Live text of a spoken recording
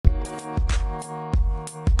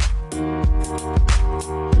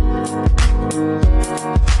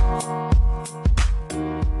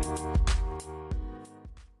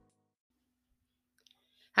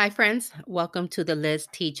Hi, friends. Welcome to the Liz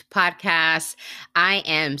Teach podcast. I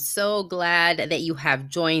am so glad that you have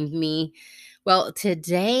joined me. Well,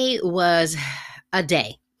 today was a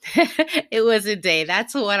day. It was a day.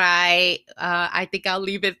 That's what I think I'll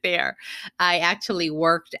leave it there. I actually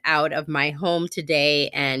worked out of my home today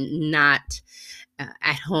and not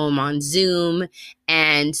at home on Zoom.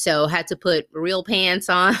 And so had to put real pants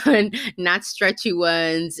on, not stretchy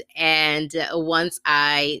ones. And once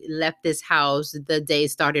I left this house, the day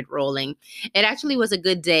started rolling. It actually was a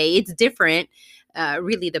good day. It's different.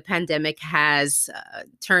 Really, the pandemic has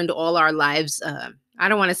turned all our lives. I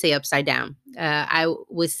don't want to say upside down. I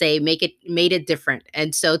would say made it different.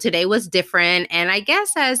 And so today was different. And I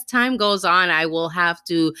guess as time goes on, I will have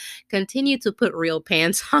to continue to put real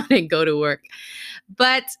pants on and go to work.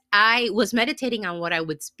 But I was meditating on what I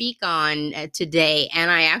would speak on today, and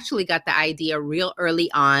I actually got the idea real early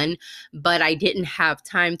on, but I didn't have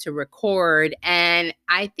time to record. And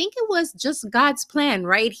I think it was just God's plan,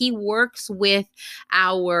 right? He works with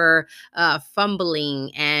our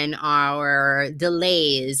fumbling and our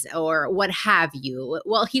delays or what have you.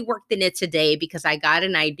 Well, He worked in it today because I got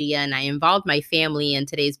an idea and I involved my family in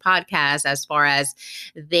today's podcast as far as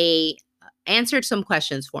they answered some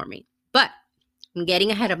questions for me. But I'm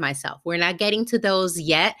getting ahead of myself. We're not getting to those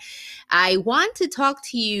yet. I want to talk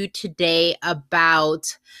to you today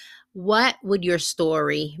about what would your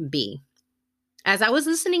story be? As I was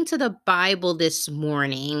listening to the Bible this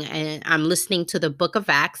morning, and I'm listening to the book of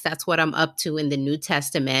Acts, that's what I'm up to in the New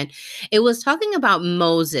Testament. It was talking about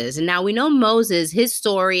Moses. And now we know Moses, his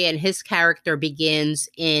story and his character begins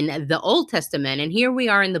in the Old Testament. And here we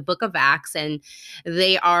are in the book of Acts, and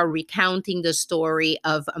they are recounting the story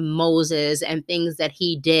of Moses and things that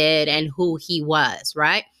he did and who he was,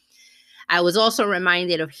 right? I was also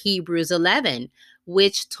reminded of Hebrews 11,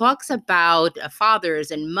 which talks about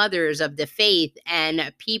fathers and mothers of the faith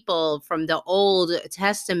and people from the Old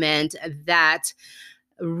Testament that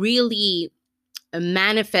really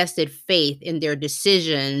manifested faith in their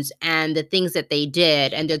decisions and the things that they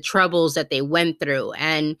did and the troubles that they went through.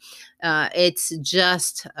 And it's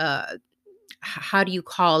just, how do you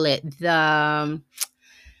call it?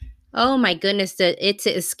 Oh my goodness, it's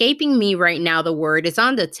escaping me right now. The word is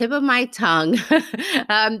on the tip of my tongue.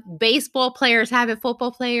 Baseball players have it,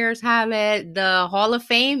 football players have it. The Hall of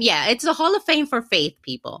Fame, yeah, it's the Hall of Fame for faith,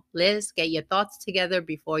 people. Liz, get your thoughts together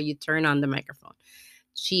before you turn on the microphone.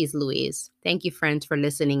 Jeez Louise. Thank you, friends, for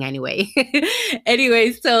listening anyway.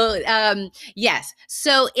 Anyway, so yes.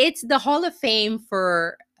 So it's the Hall of Fame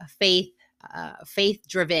for faith,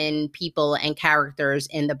 faith-driven people and characters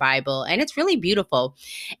in the Bible. And it's really beautiful.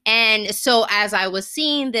 And so as I was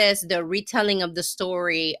seeing this, the retelling of the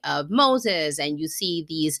story of Moses, and you see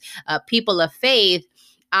these people of faith,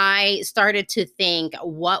 I started to think,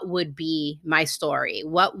 what would be my story?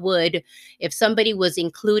 What would, if somebody was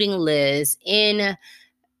including Liz in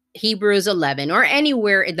Hebrews 11 or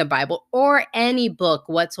anywhere in the Bible or any book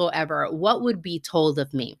whatsoever, what would be told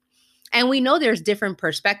of me? And we know there's different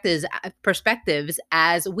perspectives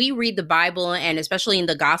as we read the Bible, and especially in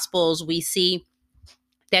the Gospels, we see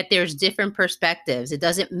that there's different perspectives. It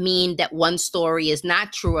doesn't mean that one story is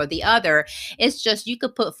not true or the other. It's just you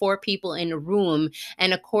could put four people in a room,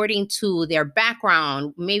 and according to their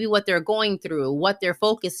background, maybe what they're going through, what they're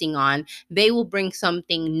focusing on, they will bring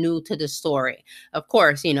something new to the story. Of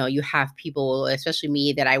course, you have people, especially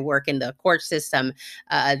me, that I work in the court system,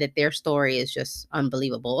 that their story is just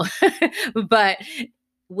unbelievable. But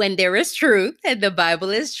when there is truth, and the Bible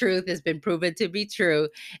is truth, has been proven to be true,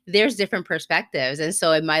 there's different perspectives. And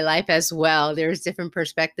so in my life as well, there's different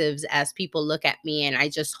perspectives as people look at me. And I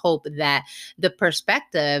just hope that the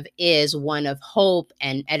perspective is one of hope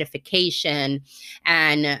and edification.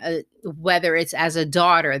 And whether it's as a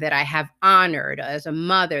daughter that I have honored, as a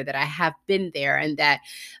mother that I have been there, and that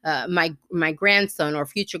my grandson or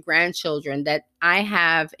future grandchildren, that I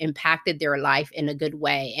have impacted their life in a good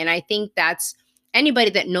way. And I think that's, anybody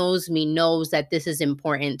that knows me knows that this is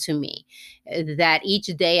important to me, that each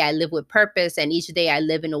day I live with purpose, and each day I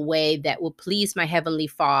live in a way that will please my Heavenly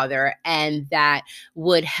Father and that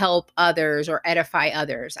would help others or edify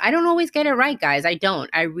others. I don't always get it right, guys.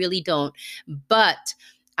 I really don't. But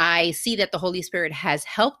I see that the Holy Spirit has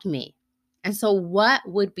helped me. And so what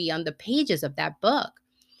would be on the pages of that book?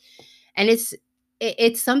 And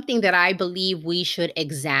it's something that I believe we should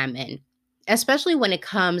examine, especially when it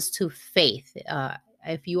comes to faith.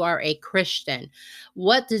 If you are a Christian,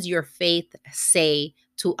 what does your faith say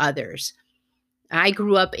to others? I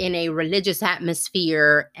grew up in a religious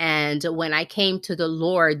atmosphere, and when I came to the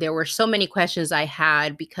Lord, there were so many questions I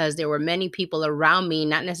had because there were many people around me,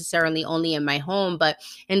 not necessarily only in my home, but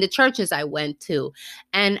in the churches I went to.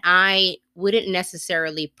 And I wouldn't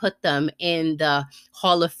necessarily put them in the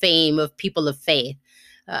Hall of Fame of people of faith.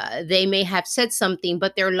 They may have said something,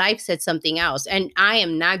 but their life said something else. And I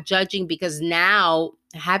am not judging, because now,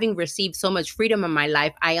 having received so much freedom in my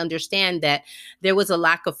life, I understand that there was a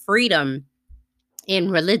lack of freedom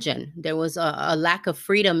in religion. There was a lack of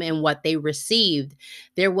freedom in what they received.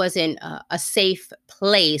 There wasn't a safe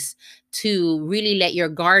place to really let your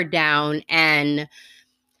guard down and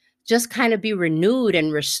just kind of be renewed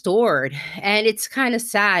and restored. And it's kind of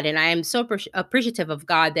sad. And I am so appreciative of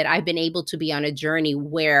God that I've been able to be on a journey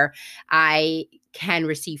where I can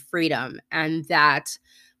receive freedom, and that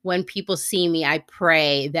when people see me, I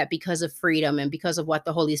pray that because of freedom and because of what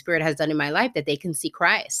the Holy Spirit has done in my life, that they can see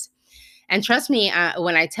Christ. And trust me,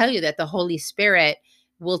 when I tell you that the Holy Spirit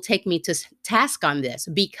will take me to task on this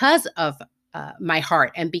because of my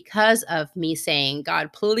heart and because of me saying,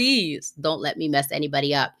 God, please don't let me mess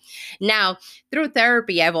anybody up. Now, through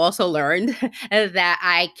therapy, I've also learned that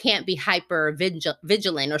I can't be hyper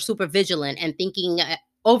vigilant or super vigilant and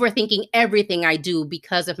overthinking everything I do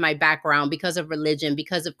because of my background, because of religion,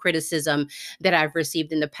 because of criticism that I've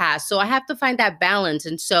received in the past. So I have to find that balance.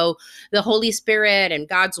 And so the Holy Spirit and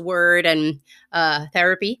God's word and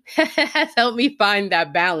therapy has helped me find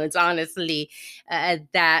that balance, honestly,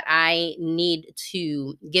 that I need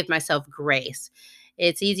to give myself grace.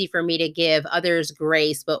 It's easy for me to give others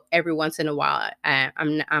grace, but every once in a while,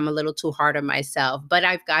 I'm a little too hard on myself. But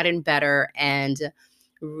I've gotten better and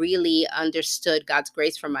really understood God's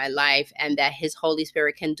grace for my life, and that His Holy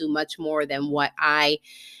Spirit can do much more than what I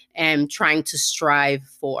am trying to strive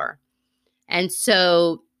for. And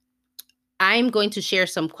so I'm going to share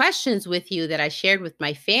some questions with you that I shared with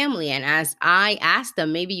my family. And as I ask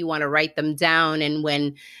them, maybe you want to write them down, and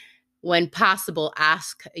when possible,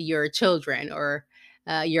 ask your children or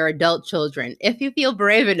your adult children, if you feel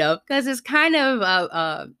brave enough, because it's kind of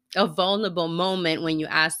a vulnerable moment when you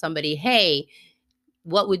ask somebody, hey,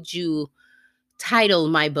 what would you title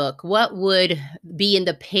my book? What would be in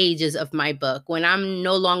the pages of my book? When I'm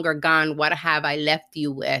no longer gone, what have I left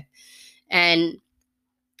you with? And,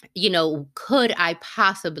 could I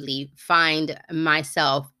possibly find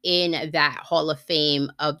myself in that Hall of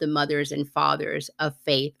Fame of the mothers and fathers of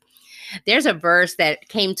faith? There's a verse that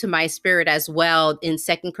came to my spirit as well in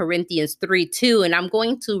 2 Corinthians 3:2, and I'm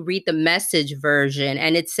going to read the Message version.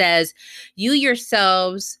 And it says, "You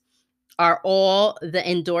yourselves are all the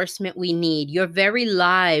endorsement we need. Your very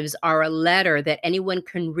lives are a letter that anyone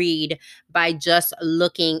can read by just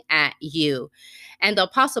looking at you." And the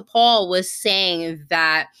Apostle Paul was saying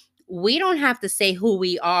that we don't have to say who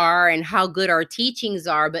we are and how good our teachings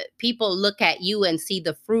are, but people look at you and see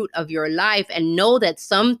the fruit of your life and know that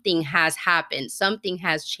something has happened, something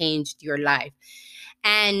has changed your life.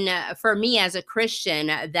 And for me as a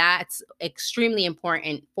Christian, that's extremely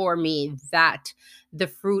important for me, that the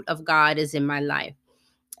fruit of God is in my life.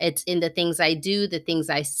 It's in the things I do, the things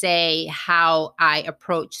I say, how I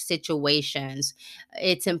approach situations.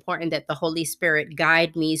 It's important that the Holy Spirit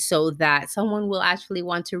guide me so that someone will actually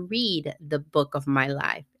want to read the book of my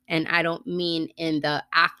life. And I don't mean in the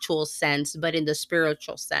actual sense, but in the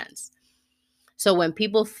spiritual sense. So when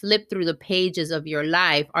people flip through the pages of your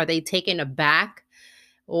life, are they taken aback?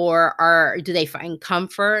 Or do they find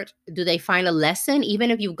comfort? Do they find a lesson? Even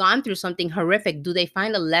if you've gone through something horrific, do they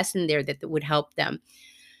find a lesson there that would help them?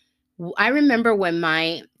 I remember when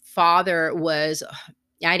my father was,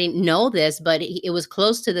 I didn't know this, but it was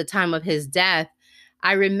close to the time of his death.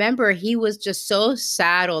 I remember he was just so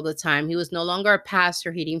sad all the time. He was no longer a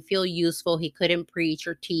pastor. He didn't feel useful. He couldn't preach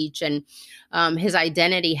or teach. And his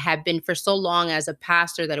identity had been for so long as a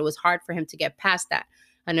pastor that it was hard for him to get past that.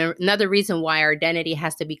 And another reason why our identity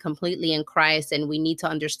has to be completely in Christ. And we need to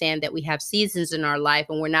understand that we have seasons in our life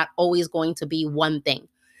and we're not always going to be one thing.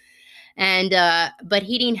 And, but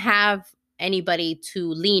he didn't have anybody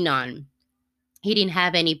to lean on. He didn't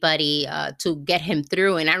have anybody to get him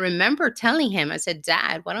through. And I remember telling him, I said,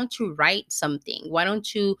 Dad, why don't you write something? Why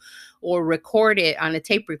don't you, or record it on a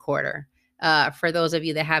tape recorder? For those of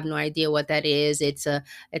you that have no idea what that is, it's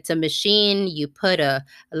a machine. You put a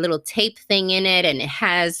little tape thing in it, and it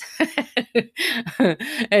has.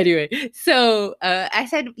 Anyway, so I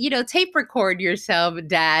said, tape record yourself,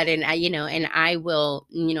 Dad, and I will,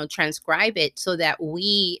 transcribe it so that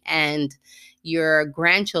we and your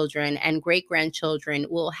grandchildren and great grandchildren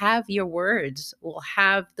will have your words, will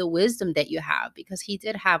have the wisdom that you have, because he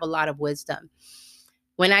did have a lot of wisdom.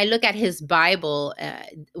 When I look at his Bible,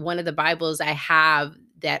 one of the Bibles I have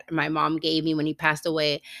that my mom gave me when he passed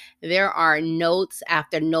away, there are notes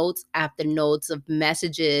after notes after notes of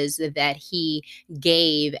messages that he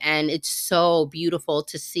gave. And it's so beautiful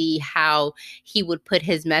to see how he would put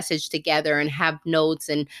his message together and have notes.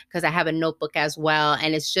 And because I have a notebook as well,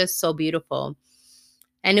 and it's just so beautiful.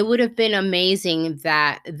 And it would have been amazing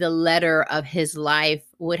that the letter of his life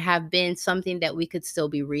would have been something that we could still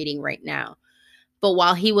be reading right now. But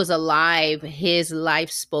while he was alive, his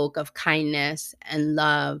life spoke of kindness and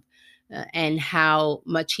love, and how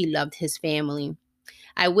much he loved his family.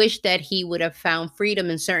 I wish that he would have found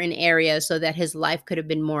freedom in certain areas so that his life could have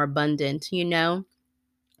been more abundant.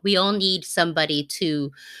 We all need somebody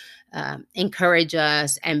to encourage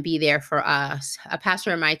us and be there for us. A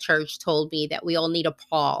pastor in my church told me that we all need a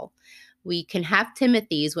Paul. We can have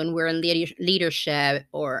Timothy's when we're in leadership,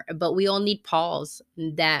 but we all need Pauls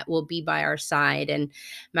that will be by our side. And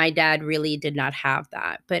my dad really did not have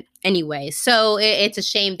that. But anyway, so it's a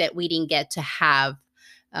shame that we didn't get to have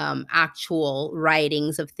actual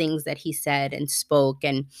writings of things that he said and spoke.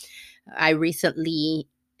 And I recently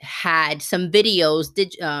had some videos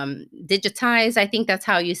digitized. I think that's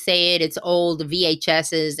how you say it. It's old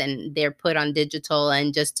VHSs and they're put on digital.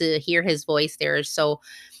 And just to hear his voice there is so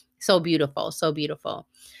beautiful, so beautiful.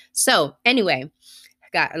 So anyway, I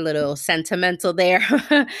got a little sentimental there.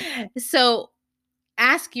 So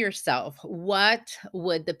ask yourself, what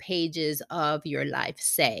would the pages of your life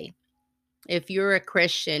say? If you're a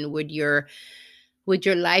Christian, would your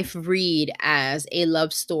life read as a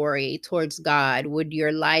love story towards God? Would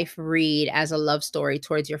your life read as a love story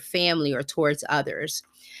towards your family or towards others?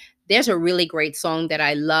 There's a really great song that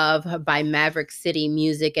I love by Maverick City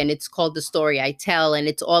Music, and it's called The Story I Tell. And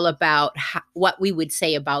it's all about what we would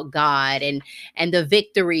say about God and the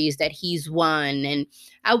victories that he's won. And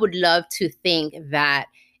I would love to think that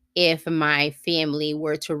if my family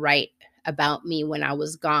were to write about me when I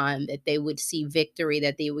was gone, that they would see victory,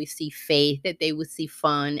 that they would see faith, that they would see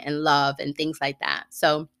fun and love and things like that.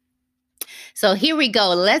 So here we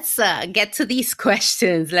go. Let's get to these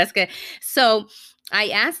questions. Let's get. So I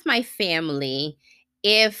asked my family,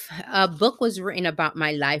 if a book was written about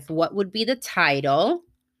my life, what would be the title?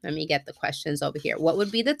 Let me get the questions over here. What would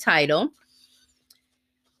be the title?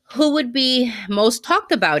 Who would be most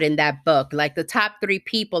talked about in that book, like the top 3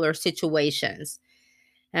 people or situations?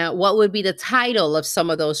 What would be the title of some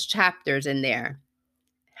of those chapters in there?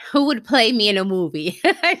 Who would play me in a movie?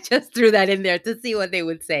 I just threw that in there to see what they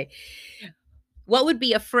would say. What would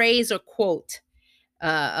be a phrase or quote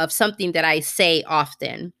of something that I say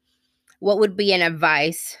often? What would be an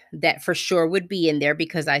advice that for sure would be in there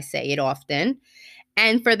because I say it often?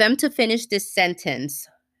 And for them to finish this sentence,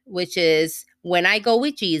 which is, when I go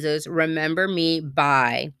with Jesus, remember me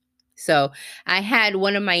by. So I had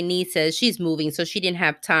one of my nieces, she's moving, so she didn't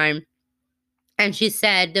have time. And she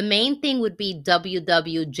said the main thing would be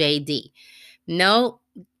WWJD. No,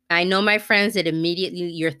 I know my friends that immediately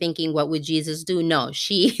you're thinking, what would Jesus do? No,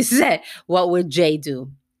 she said, what would Jay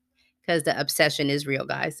do? Because the obsession is real,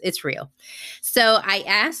 guys. It's real. So I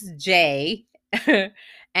asked Jay,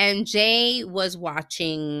 and Jay was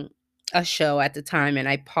watching a show at the time, and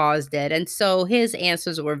I paused it. And so his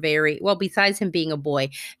answers were very well, besides him being a boy,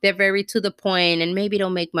 they're very to the point and maybe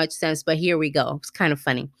don't make much sense, but here we go. It's kind of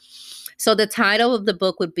funny. So the title of the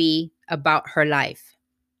book would be About Her Life.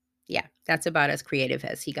 Yeah, that's about as creative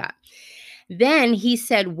as he got. Then he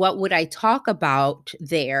said, what would I talk about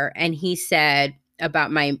there? And he said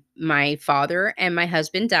about my father and my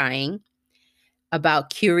husband dying, about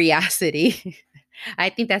curiosity. I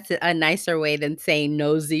think that's a nicer way than saying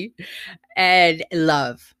nosy, and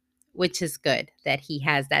love, which is good that he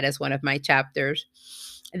has that as one of my chapters.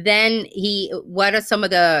 Then what are some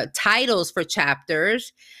of the titles for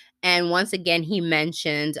chapters? And once again, he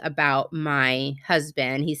mentioned about my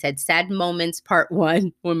husband. He said, Sad Moments Part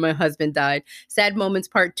 1, when my husband died. Sad Moments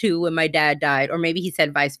Part 2, when my dad died. Or maybe he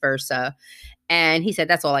said vice versa. And he said,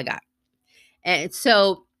 that's all I got. And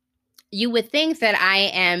so you would think that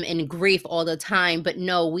I am in grief all the time, but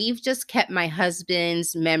no, we've just kept my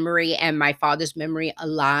husband's memory and my father's memory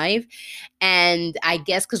alive. And I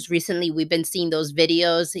guess because recently we've been seeing those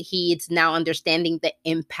videos, he's now understanding the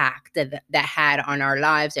impact that had on our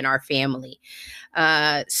lives and our family.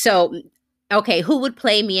 So, okay, who would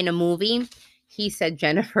play me in a movie? He said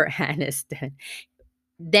Jennifer Aniston.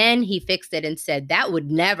 Then he fixed it and said that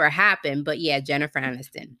would never happen. But yeah, Jennifer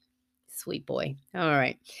Aniston. Sweet boy. All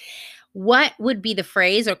right. What would be the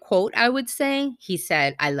phrase or quote I would say? He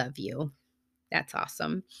said, I love you. That's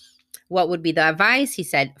awesome. What would be the advice? He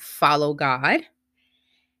said, follow God.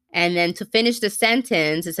 And then to finish the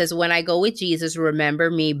sentence, it says, when I go with Jesus,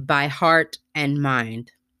 remember me by heart and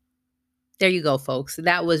mind. There you go, folks.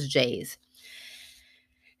 That was Jay's.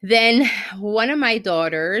 Then one of my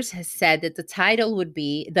daughters has said that the title would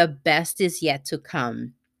be The Best Is Yet to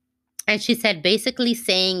Come. And she said, basically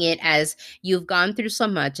saying it as you've gone through so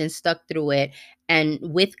much and stuck through it and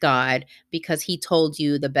with God because he told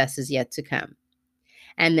you the best is yet to come.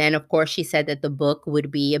 And then, of course, she said that the book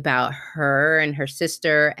would be about her and her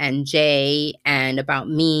sister and Jay and about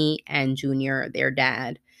me and Junior, their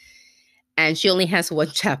dad. And she only has one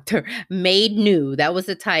chapter, Made New. That was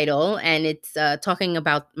the title. And it's talking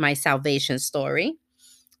about my salvation story.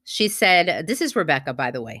 She said, this is Rebecca,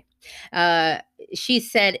 by the way. She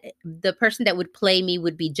said the person that would play me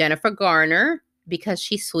would be Jennifer Garner because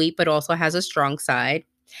she's sweet, but also has a strong side.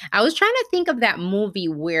 I was trying to think of that movie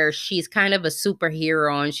where she's kind of a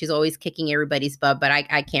superhero and she's always kicking everybody's butt, but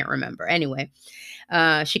I can't remember. Anyway,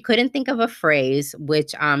 she couldn't think of a phrase,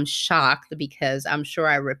 which I'm shocked because I'm sure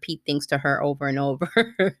I repeat things to her over and over.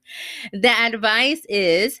 The advice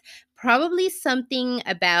is probably something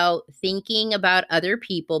about thinking about other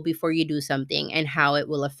people before you do something and how it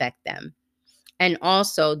will affect them. And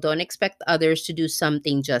also, don't expect others to do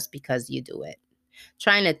something just because you do it.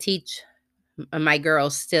 Trying to teach my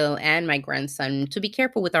girls still and my grandson to be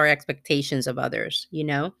careful with our expectations of others, you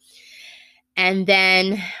know? And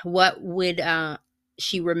then what would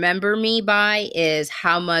she remember me by is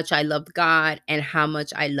how much I loved God and how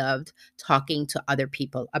much I loved talking to other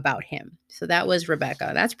people about him. So that was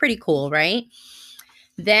Rebecca. That's pretty cool, right?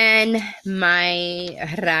 Then my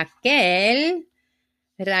Raquel,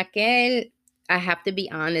 I have to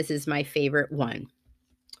be honest, is my favorite one.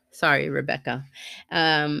 Sorry, Rebecca.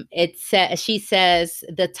 She says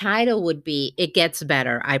the title would be "It Gets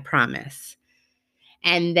Better, I Promise."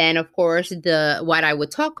 And then, of course, what I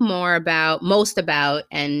would talk most about,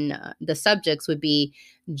 and the subjects would be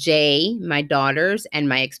Jay, my daughters, and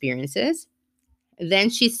my experiences. Then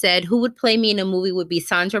she said, who would play me in a movie would be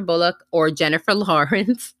Sandra Bullock or Jennifer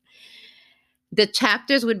Lawrence. The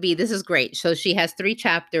chapters would be, this is great. So she has 3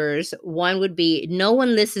 chapters. One would be, no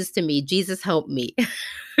one listens to me. Jesus help me.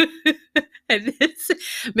 And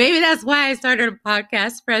maybe that's why I started a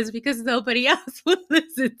podcast, friends, because nobody else would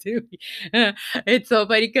listen to me. It's so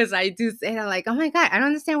funny because I do say that, like, oh my God, I don't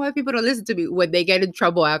understand why people don't listen to me when they get in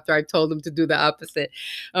trouble after I told them to do the opposite.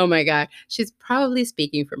 Oh my God. She's probably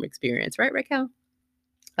speaking from experience, right, Raquel?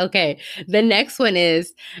 Okay. The next one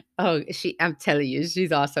is, I'm telling you,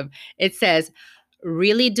 she's awesome. It says,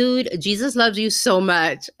 really, dude, Jesus loves you so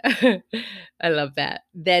much. I love that.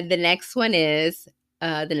 Then the next one is,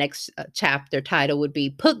 the next chapter title would be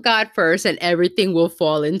Put God First and Everything Will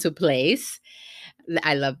Fall into Place.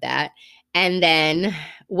 I love that. And then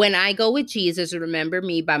when I go with Jesus, remember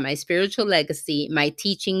me by my spiritual legacy, my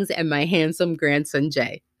teachings, and my handsome grandson,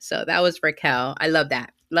 Jay. So that was Raquel. I love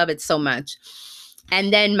that. Love it so much.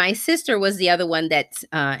 And then my sister was the other one that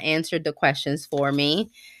answered the questions for me.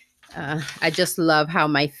 I just love how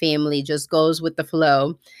my family just goes with the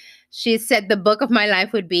flow. She said the book of my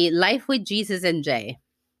life would be Life with Jesus and Jay.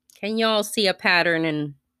 Can you all see a pattern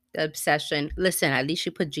and obsession? Listen, at least she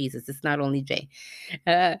put Jesus. It's not only Jay.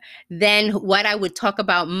 Then what I would talk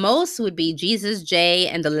about most would be Jesus, Jay,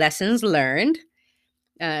 and the lessons learned.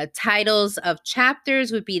 Titles of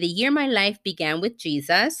chapters would be The Year My Life Began with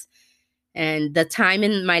Jesus, and The Time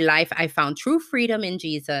in My Life I Found True Freedom in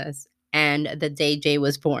Jesus, and The Day Jay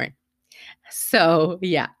Was Born. So,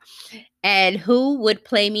 yeah. And who would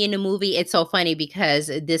play me in a movie? It's so funny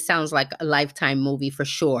because this sounds like a Lifetime movie for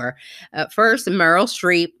sure. First, Meryl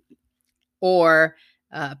Streep or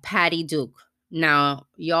Patty Duke. Now,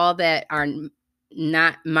 y'all that are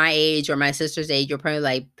not my age or my sister's age, you're probably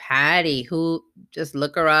like, Patty, who? Just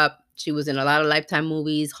look her up. She was in a lot of Lifetime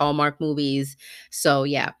movies, Hallmark movies. So,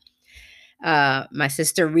 yeah. My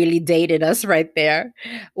sister really dated us right there.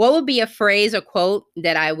 What would be a phrase or quote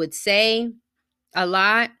that I would say a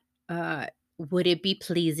lot? Would it be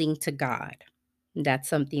pleasing to God? That's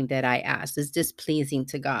something that I asked. Is this pleasing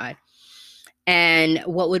to God? And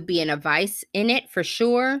what would be an advice in it? For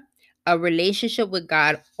sure, a relationship with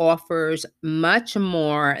God offers much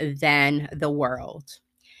more than the world.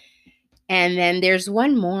 And then there's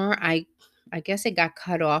one more. I guess it got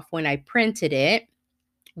cut off when I printed it,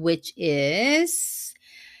 which is,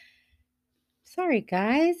 sorry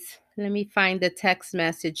guys, let me find the text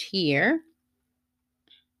message here.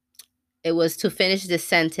 It was to finish this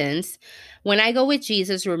sentence. When I go with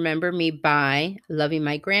Jesus, remember me by loving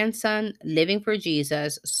my grandson, living for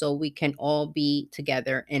Jesus, so we can all be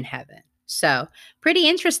together in heaven. So pretty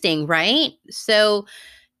interesting, right? So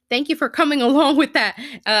thank you for coming along with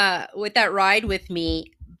that ride with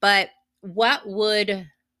me. But what would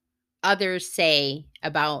others say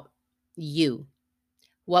about you?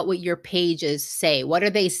 What would your pages say? What are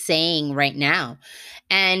they saying right now?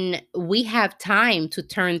 And we have time to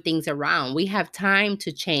turn things around. We have time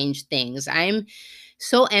to change things. I'm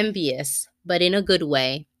so envious, but in a good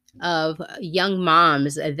way, of young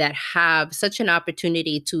moms that have such an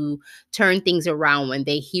opportunity to turn things around when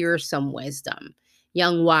they hear some wisdom.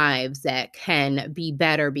 Young wives that can be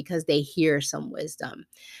better because they hear some wisdom.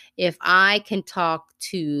 If I can talk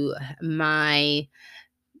to my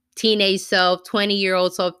teenage self,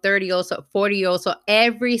 20-year-old self, 30-year-old self, 40-year-old self,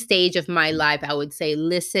 every stage of my life, I would say,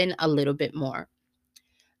 listen a little bit more.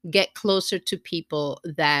 Get closer to people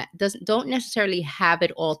that don't necessarily have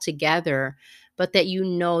it all together, but that you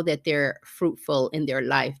know that they're fruitful in their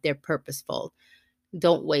life, they're purposeful.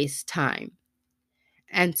 Don't waste time.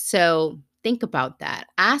 And so think about that.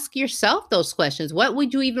 Ask yourself those questions. What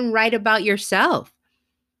would you even write about yourself?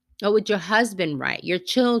 What would your husband write? Your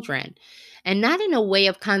children? And not in a way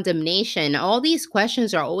of condemnation. All these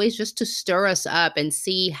questions are always just to stir us up and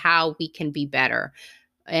see how we can be better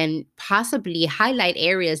and possibly highlight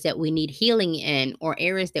areas that we need healing in or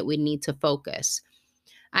areas that we need to focus.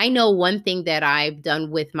 I know one thing that I've done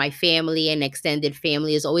with my family and extended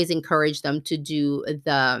family is always encourage them to do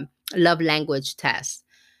the love language test.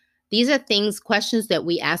 These are things, questions that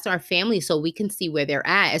we ask our family so we can see where they're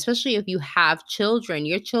at, especially if you have children.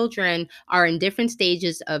 Your children are in different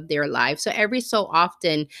stages of their life. So every so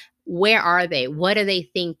often, where are they? What are they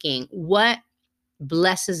thinking? What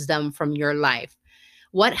blesses them from your life?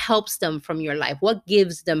 What helps them from your life? What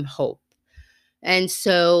gives them hope? And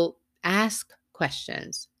so ask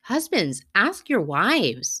questions. Husbands, ask your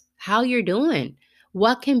wives how you're doing.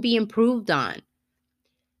 What can be improved on?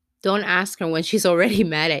 Don't ask her when she's already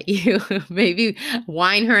mad at you. Maybe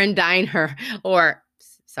wine her and dine her. Or,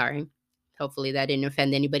 sorry, hopefully that didn't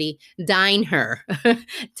offend anybody. Dine her.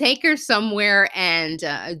 Take her somewhere and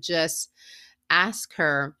just ask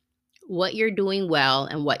her what you're doing well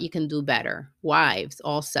and what you can do better. Wives,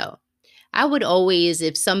 also. I would always,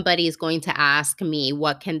 if somebody is going to ask me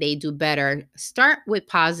what can they do better, start with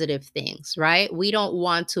positive things, right? We don't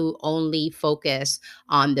want to only focus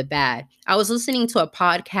on the bad. I was listening to a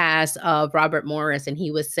podcast of Robert Morris, and he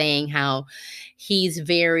was saying how he's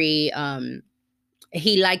very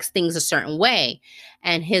he likes things a certain way.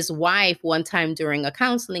 And his wife, one time during a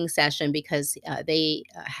counseling session, because they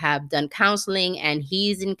have done counseling and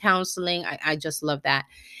he's in counseling, I just love that.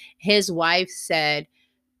 His wife said,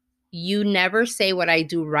 "You never say what I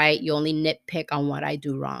do right. You only nitpick on what I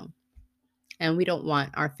do wrong." And we don't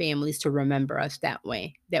want our families to remember us that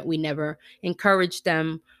way, that we never encouraged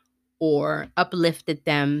them or uplifted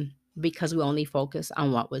them because we only focus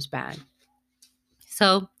on what was bad.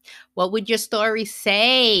 So, what would your story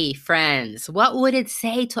say, friends? What would it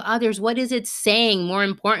say to others? What is it saying, more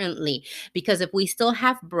importantly? Because if we still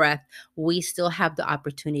have breath, we still have the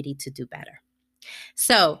opportunity to do better.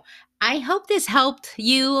 So I hope this helped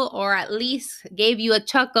you, or at least gave you a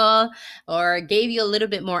chuckle, or gave you a little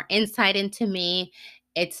bit more insight into me.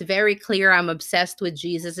 It's very clear I'm obsessed with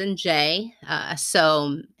Jesus and Jay.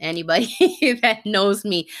 So anybody that knows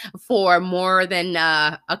me for more than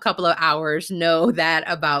a couple of hours know that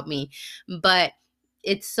about me. But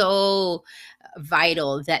it's so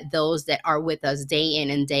vital that those that are with us day in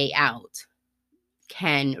and day out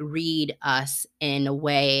can read us in a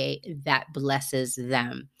way that blesses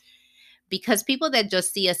them. Because people that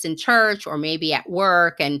just see us in church or maybe at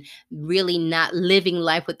work and really not living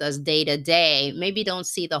life with us day to day, maybe don't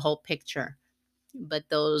see the whole picture. But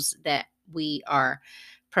those that we are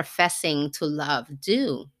professing to love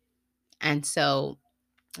do. And so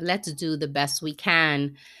let's do the best we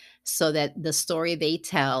can so that the story they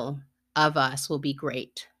tell of us will be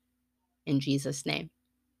great. In Jesus' name.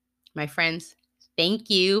 My friends, thank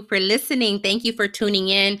you for listening. Thank you for tuning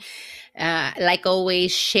in. Like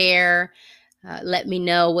always, share. Let me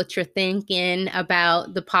know what you're thinking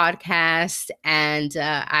about the podcast. And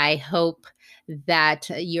I hope that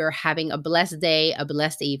you're having a blessed day, a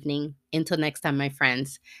blessed evening. Until next time, my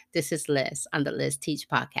friends, this is Liz on the Liz Teach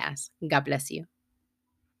podcast. God bless you.